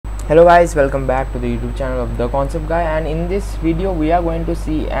Hello guys, welcome back to the YouTube channel of The Concept Guy, and in this video we are going to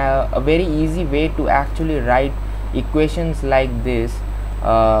see a very easy way to actually write equations like this,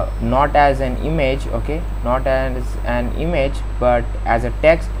 not as an image, okay, not as an image but as a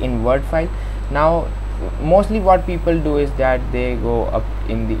text in Word file. Now mostly what people do is that they go up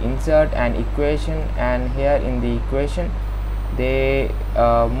in the insert and equation, and here in the equation they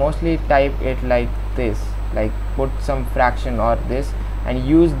mostly type it like this, like put some fraction or this, and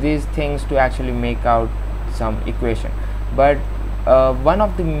use these things to actually make out some equation. But one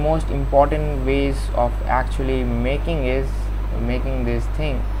of the most important ways of actually making this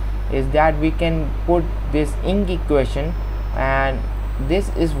thing is that we can put this ink equation, and this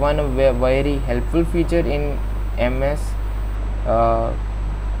is one of a very helpful feature in MS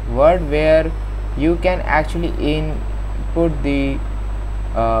Word, where you can actually input the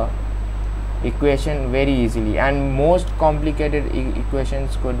equation very easily, and most complicated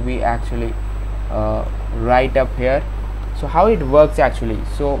equations could be actually right up here. So how it works actually,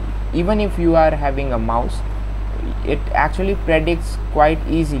 so even if you are having a mouse, it actually predicts quite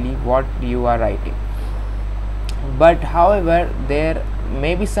easily what you are writing. But however, there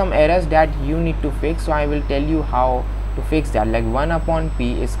may be some errors that you need to fix, so I will tell you how to fix that. Like 1 upon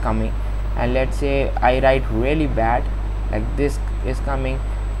p is coming, and let's say I write really bad, like this is coming,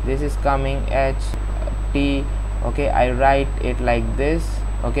 this is coming, h t, okay, I write it like this,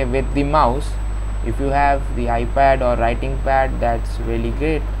 okay, with the mouse. If you have the iPad or writing pad, that's really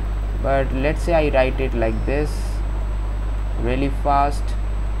great, but let's say I write it like this really fast,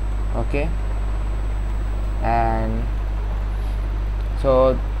 okay, and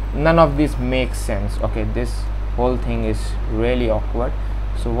so none of this makes sense, okay, this whole thing is really awkward.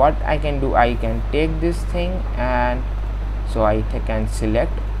 So what I can do, I can take this thing, and so I can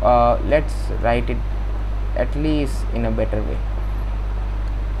select, let's write it at least in a better way.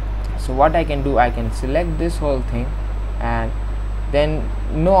 So what I can do, I can select this whole thing, and then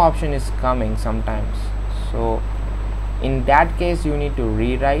no option is coming sometimes. So in that case you need to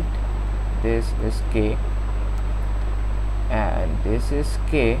rewrite. This is k and this is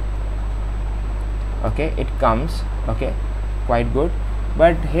k, okay, it comes, okay, quite good.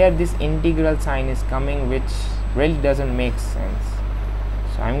 But here this integral sign is coming, which really doesn't make sense.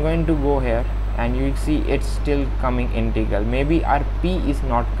 So I'm going to go here, and you see it's still coming integral. Maybe our p is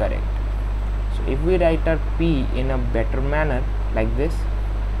not correct. So if we write our p in a better manner like this,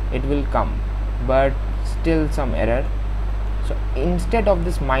 it will come, but still some error. So instead of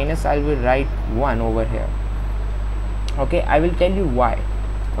this minus, I will write 1 over here, okay. I will tell you why,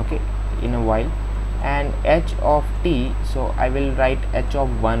 okay, in a while. And h of t, so I will write h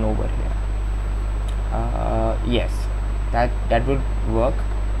of 1 over here. Yes, that would work.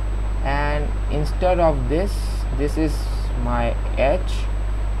 And instead of this is my h,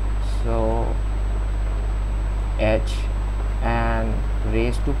 so h, and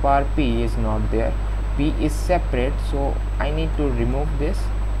raised to power p is not there, p is separate, so I need to remove this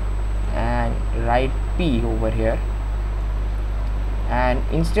and write p over here, and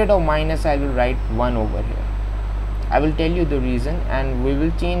instead of minus I will write 1 over here. I will tell you the reason, and we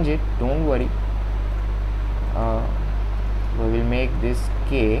will change it, don't worry. We will make this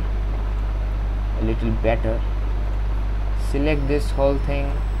k a little better. Select this whole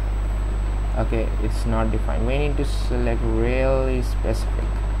thing, okay, it's not defined, we need to select really specific.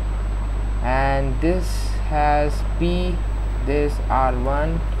 And this has p, this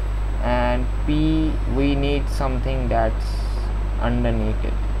r1, and p, we need something that's underneath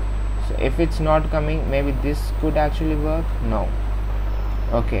it. So if it's not coming, maybe this could actually work. No,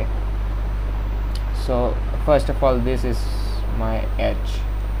 okay. So first of all, this is my h,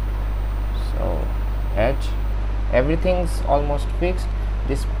 so h, everything's almost fixed.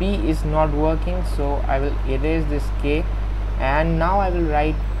 This p is not working, so I will erase this k, and now I will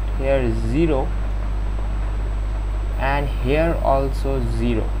write here 0, and here also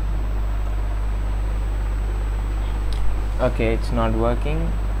 0. Okay, it's not working,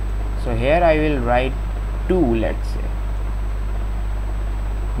 so here I will write 2, let's say.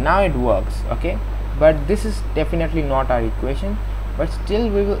 Now it works, okay, but this is definitely not our equation, but still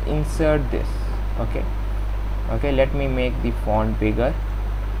we will insert this, okay. Okay, let me make the font bigger.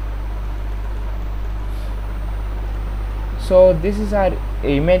 So this is our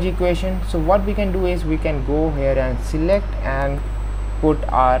image equation. So what we can do is we can go here and select and put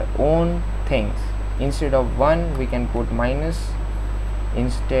our own things. Instead of 1, we can put minus.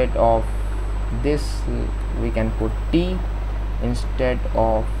 Instead of this, we can put t. Instead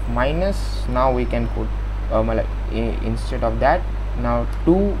of minus, now we can put instead of that, now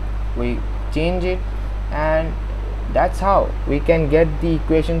 2, we change it, and That's how we can get the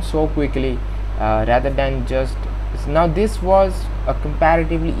equation so quickly, rather than just. Now this was a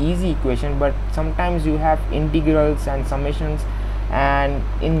comparatively easy equation, but sometimes you have integrals and summations, and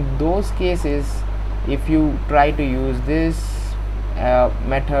in those cases if you try to use this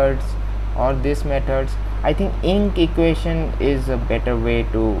methods or this methods, I think ink equation is a better way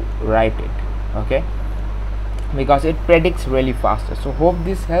to write it, okay, because it predicts really faster. So hope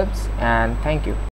this helps, and thank you.